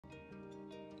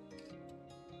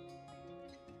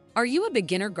Are you a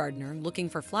beginner gardener looking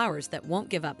for flowers that won't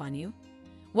give up on you?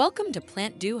 Welcome to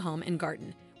PlantDo Home and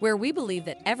Garden, where we believe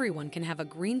that everyone can have a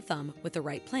green thumb with the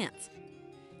right plants.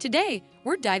 Today,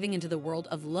 we're diving into the world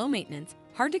of low-maintenance,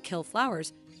 hard-to-kill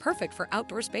flowers perfect for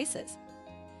outdoor spaces.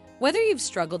 Whether you've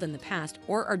struggled in the past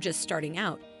or are just starting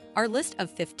out, our list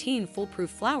of 15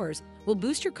 foolproof flowers will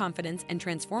boost your confidence and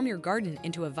transform your garden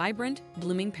into a vibrant,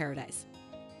 blooming paradise.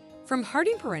 From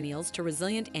hardy perennials to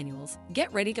resilient annuals,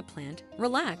 get ready to plant,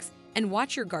 relax, and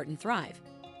watch your garden thrive.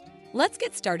 Let's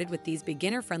get started with these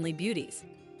beginner-friendly beauties.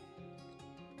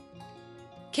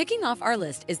 Kicking off our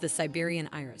list is the Siberian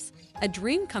iris, a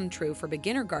dream come true for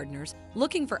beginner gardeners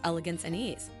looking for elegance and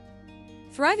ease.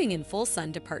 Thriving in full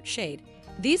sun to part shade,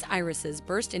 these irises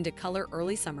burst into color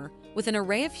early summer with an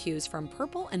array of hues from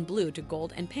purple and blue to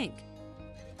gold and pink.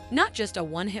 Not just a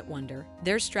one-hit wonder,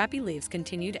 their strappy leaves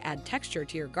continue to add texture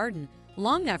to your garden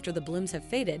long after the blooms have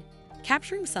faded,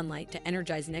 capturing sunlight to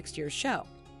energize next year's show.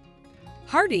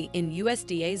 Hardy in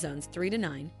USDA zones 3 to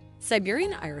 9,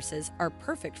 Siberian irises are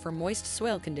perfect for moist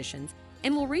soil conditions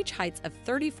and will reach heights of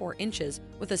 34 inches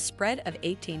with a spread of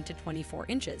 18 to 24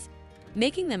 inches,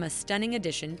 making them a stunning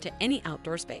addition to any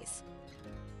outdoor space.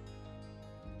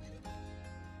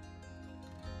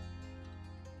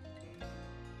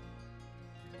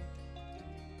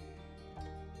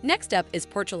 Next up is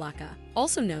portulaca,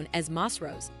 also known as moss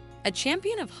rose, a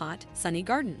champion of hot, sunny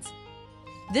gardens.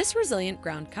 This resilient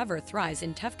ground cover thrives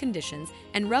in tough conditions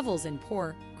and revels in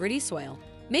poor, gritty soil,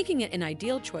 making it an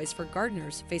ideal choice for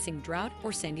gardeners facing drought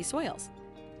or sandy soils.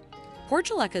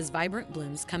 Portulaca's vibrant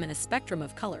blooms come in a spectrum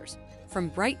of colors, from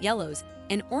bright yellows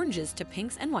and oranges to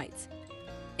pinks and whites.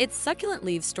 Its succulent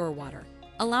leaves store water,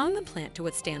 allowing the plant to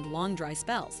withstand long dry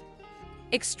spells.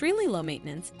 Extremely low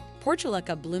maintenance,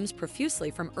 portulaca blooms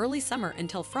profusely from early summer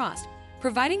until frost,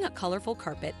 providing a colorful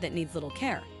carpet that needs little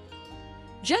care.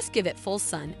 Just give it full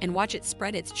sun and watch it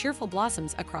spread its cheerful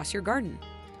blossoms across your garden.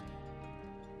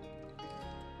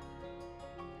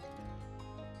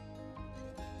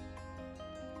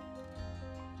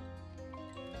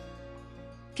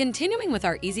 Continuing with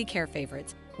our easy care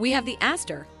favorites, we have the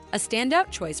aster, a standout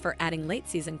choice for adding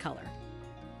late-season color.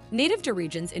 Native to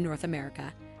regions in North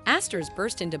America, asters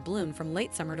burst into bloom from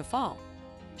late summer to fall,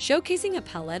 showcasing a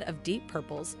palette of deep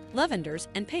purples, lavenders,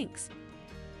 and pinks.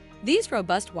 These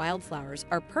robust wildflowers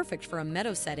are perfect for a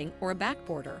meadow setting or a back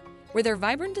border, where their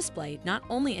vibrant display not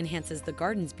only enhances the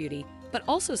garden's beauty, but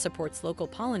also supports local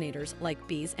pollinators like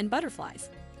bees and butterflies.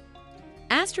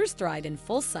 Asters thrive in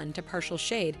full sun to partial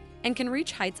shade and can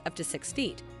reach heights up to 6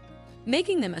 feet,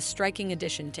 making them a striking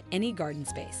addition to any garden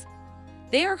space.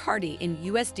 They are hardy in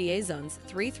USDA zones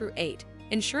 3 through 8,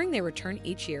 ensuring they return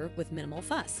each year with minimal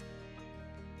fuss.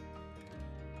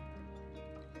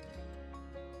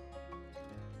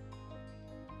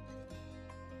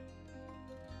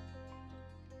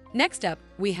 Next up,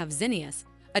 we have zinnias,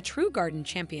 a true garden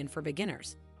champion for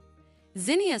beginners.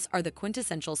 Zinnias are the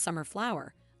quintessential summer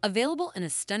flower, available in a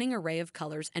stunning array of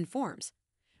colors and forms,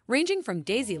 ranging from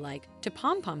daisy-like to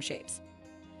pom-pom shapes.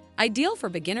 Ideal for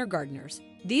beginner gardeners,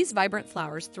 these vibrant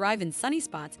flowers thrive in sunny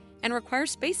spots and require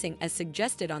spacing as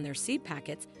suggested on their seed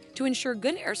packets to ensure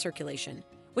good air circulation,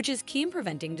 which is key in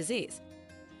preventing disease.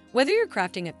 Whether you're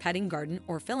crafting a petting garden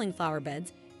or filling flower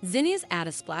beds, zinnias add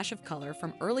a splash of color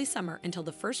from early summer until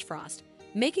the first frost,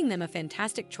 making them a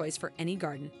fantastic choice for any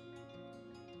garden.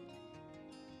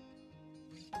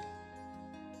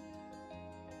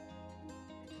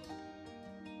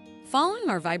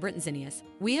 Following our vibrant zinnias,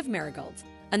 we have marigolds,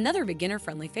 another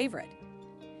beginner-friendly favorite.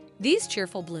 These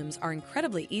cheerful blooms are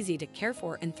incredibly easy to care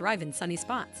for and thrive in sunny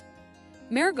spots.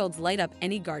 Marigolds light up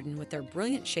any garden with their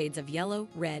brilliant shades of yellow,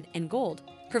 red, and gold,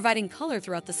 providing color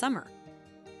throughout the summer.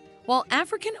 While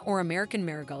African or American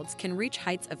marigolds can reach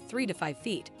heights of 3 to 5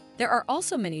 feet, there are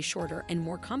also many shorter and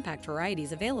more compact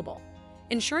varieties available,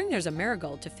 ensuring there's a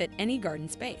marigold to fit any garden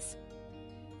space.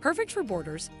 Perfect for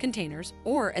borders, containers,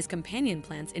 or as companion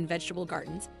plants in vegetable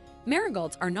gardens,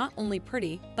 marigolds are not only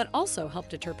pretty but also help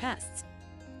deter pests.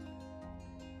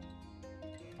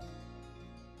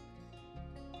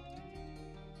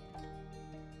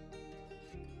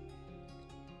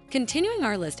 Continuing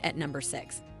our list at number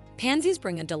 6, pansies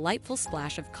bring a delightful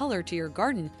splash of color to your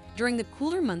garden during the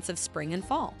cooler months of spring and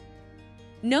fall.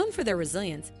 Known for their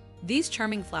resilience, these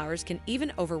charming flowers can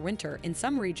even overwinter in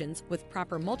some regions with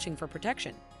proper mulching for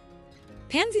protection.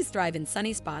 Pansies thrive in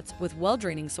sunny spots with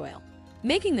well-draining soil,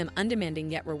 making them undemanding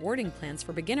yet rewarding plants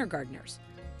for beginner gardeners.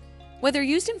 Whether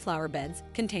used in flower beds,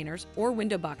 containers, or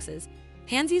window boxes,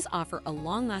 pansies offer a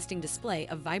long-lasting display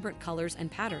of vibrant colors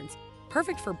and patterns,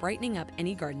 perfect for brightening up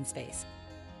any garden space.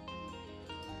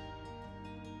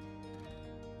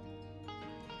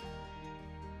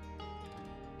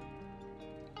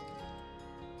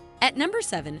 At number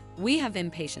 7, we have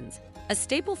impatiens, a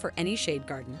staple for any shade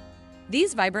garden.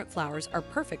 These vibrant flowers are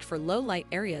perfect for low-light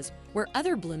areas where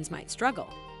other blooms might struggle.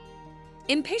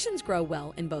 Impatiens grow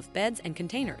well in both beds and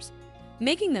containers,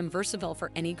 making them versatile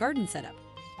for any garden setup.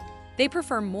 They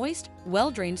prefer moist,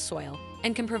 well-drained soil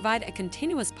and can provide a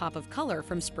continuous pop of color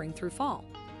from spring through fall.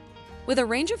 With a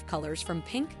range of colors from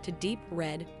pink to deep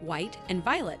red, white, and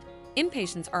violet,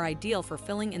 impatiens are ideal for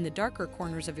filling in the darker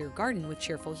corners of your garden with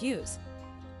cheerful hues.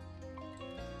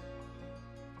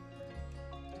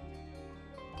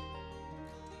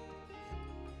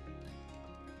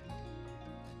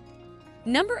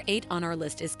 Number 8 on our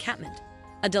list is catmint,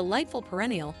 a delightful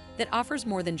perennial that offers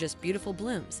more than just beautiful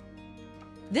blooms.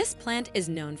 This plant is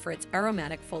known for its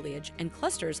aromatic foliage and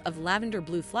clusters of lavender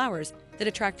blue flowers that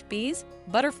attract bees,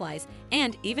 butterflies,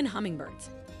 and even hummingbirds.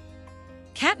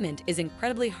 Catmint is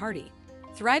incredibly hardy,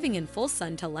 thriving in full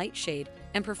sun to light shade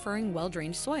and preferring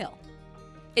well-drained soil.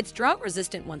 It's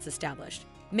drought-resistant once established,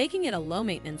 making it a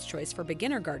low-maintenance choice for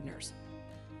beginner gardeners.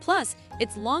 Plus,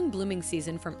 its long blooming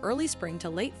season from early spring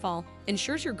to late fall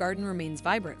ensures your garden remains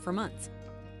vibrant for months.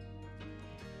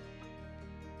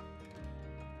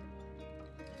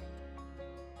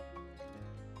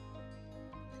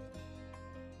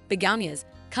 Begonias,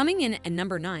 coming in at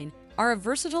number 9, are a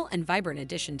versatile and vibrant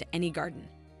addition to any garden,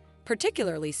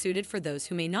 particularly suited for those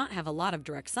who may not have a lot of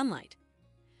direct sunlight.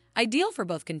 Ideal for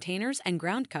both containers and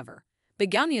ground cover,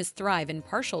 begonias thrive in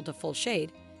partial to full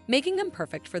shade, making them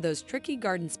perfect for those tricky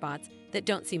garden spots that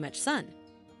don't see much sun.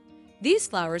 These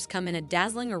flowers come in a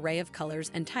dazzling array of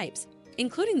colors and types,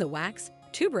 including the wax,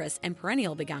 tuberous, and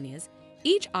perennial begonias,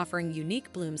 each offering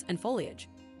unique blooms and foliage.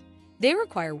 They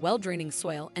require well-draining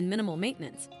soil and minimal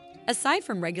maintenance, aside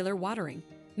from regular watering,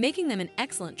 making them an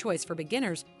excellent choice for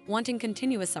beginners wanting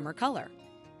continuous summer color.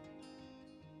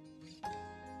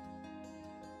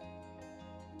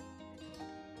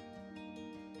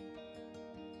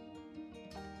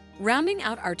 Rounding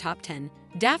out our top 10,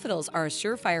 daffodils are a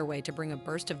surefire way to bring a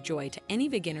burst of joy to any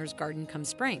beginner's garden come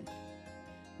spring.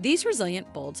 These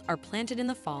resilient bulbs are planted in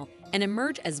the fall and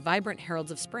emerge as vibrant heralds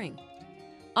of spring,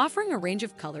 offering a range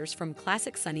of colors from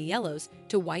classic sunny yellows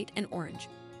to white and orange.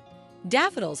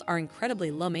 Daffodils are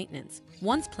incredibly low maintenance.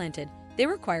 Once planted, they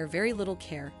require very little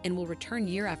care and will return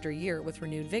year after year with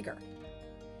renewed vigor.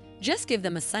 Just give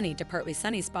them a sunny to partly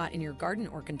sunny spot in your garden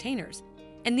or containers,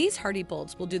 and these hardy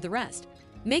bulbs will do the rest,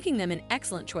 making them an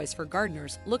excellent choice for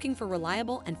gardeners looking for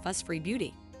reliable and fuss-free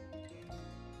beauty.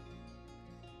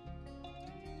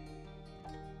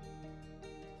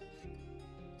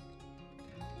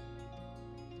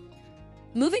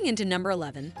 Moving into number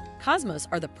 11, cosmos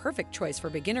are the perfect choice for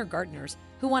beginner gardeners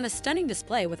who want a stunning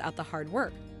display without the hard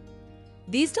work.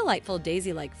 These delightful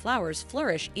daisy-like flowers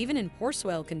flourish even in poor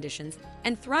soil conditions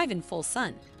and thrive in full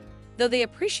sun, though they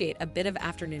appreciate a bit of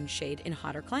afternoon shade in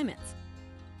hotter climates.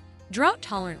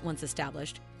 Drought-tolerant once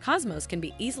established, cosmos can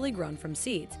be easily grown from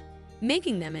seeds,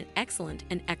 making them an excellent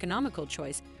and economical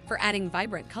choice for adding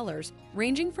vibrant colors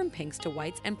ranging from pinks to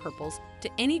whites and purples to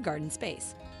any garden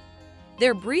space.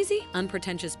 Their breezy,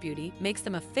 unpretentious beauty makes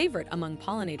them a favorite among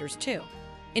pollinators too,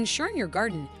 ensuring your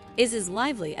garden is as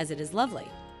lively as it is lovely.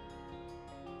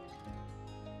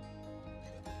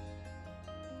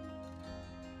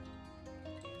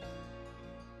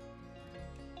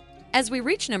 As we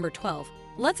reach number 12,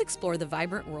 let's explore the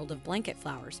vibrant world of blanket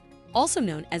flowers, also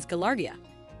known as gaillardia.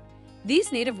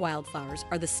 These native wildflowers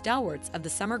are the stalwarts of the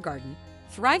summer garden,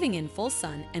 thriving in full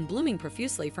sun and blooming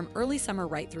profusely from early summer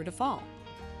right through to fall.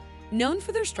 Known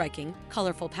for their striking,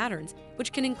 colorful patterns,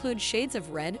 which can include shades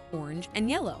of red, orange, and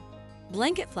yellow,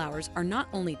 blanket flowers are not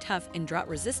only tough and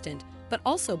drought-resistant, but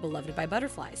also beloved by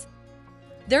butterflies.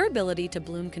 Their ability to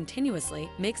bloom continuously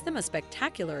makes them a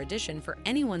spectacular addition for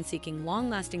anyone seeking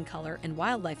long-lasting color and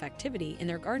wildlife activity in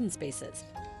their garden spaces.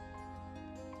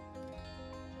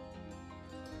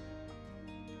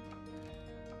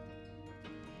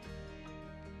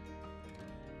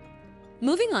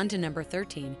 Moving on to number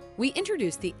 13, we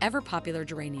introduce the ever-popular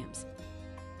geraniums.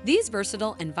 These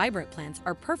versatile and vibrant plants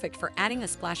are perfect for adding a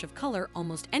splash of color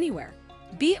almost anywhere,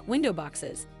 be it window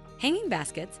boxes, hanging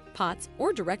baskets, pots,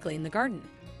 or directly in the garden.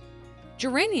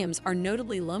 Geraniums are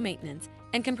notably low maintenance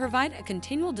and can provide a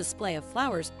continual display of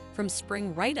flowers from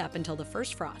spring right up until the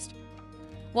first frost.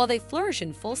 While they flourish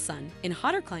in full sun, in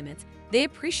hotter climates, they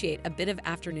appreciate a bit of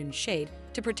afternoon shade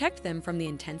to protect them from the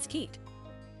intense heat.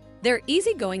 Their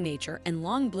easygoing nature and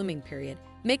long blooming period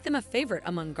make them a favorite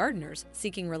among gardeners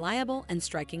seeking reliable and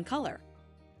striking color.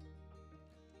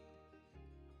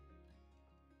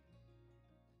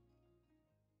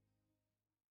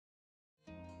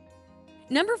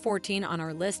 Number 14 on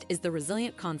our list is the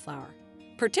resilient coneflower,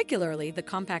 particularly the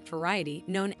compact variety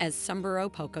known as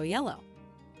Sumburo Poco Yellow.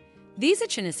 These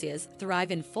echinaceas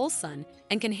thrive in full sun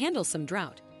and can handle some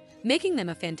drought, making them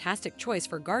a fantastic choice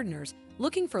for gardeners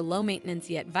looking for low-maintenance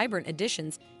yet vibrant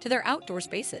additions to their outdoor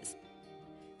spaces.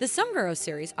 The Sumburo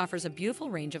series offers a beautiful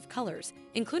range of colors,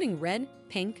 including red,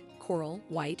 pink, coral,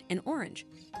 white, and orange.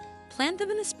 Plant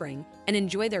them in the spring and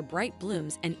enjoy their bright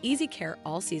blooms and easy care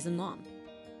all season long.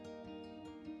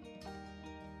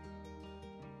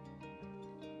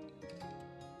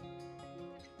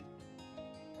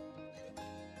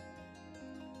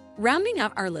 Rounding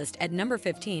out our list at number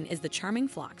 15 is the charming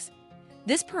phlox.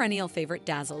 This perennial favorite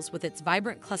dazzles with its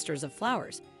vibrant clusters of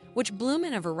flowers, which bloom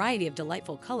in a variety of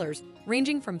delightful colors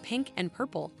ranging from pink and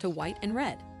purple to white and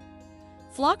red.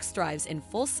 Phlox thrives in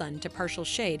full sun to partial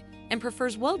shade and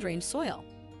prefers well-drained soil.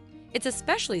 It's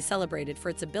especially celebrated for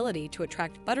its ability to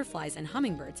attract butterflies and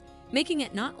hummingbirds, making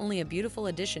it not only a beautiful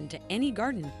addition to any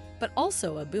garden, but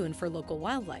also a boon for local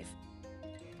wildlife.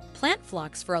 Plant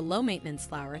phlox for a low-maintenance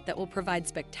flower that will provide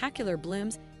spectacular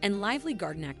blooms and lively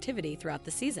garden activity throughout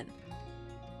the season.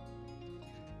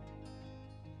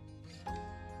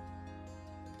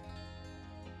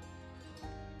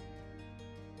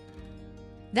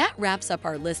 That wraps up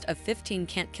our list of 15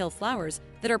 can't-kill flowers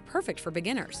that are perfect for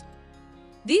beginners.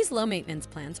 These low-maintenance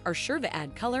plants are sure to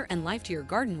add color and life to your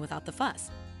garden without the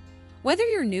fuss. Whether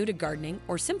you're new to gardening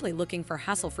or simply looking for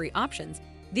hassle-free options,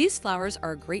 these flowers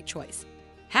are a great choice.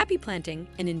 Happy planting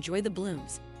and enjoy the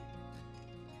blooms!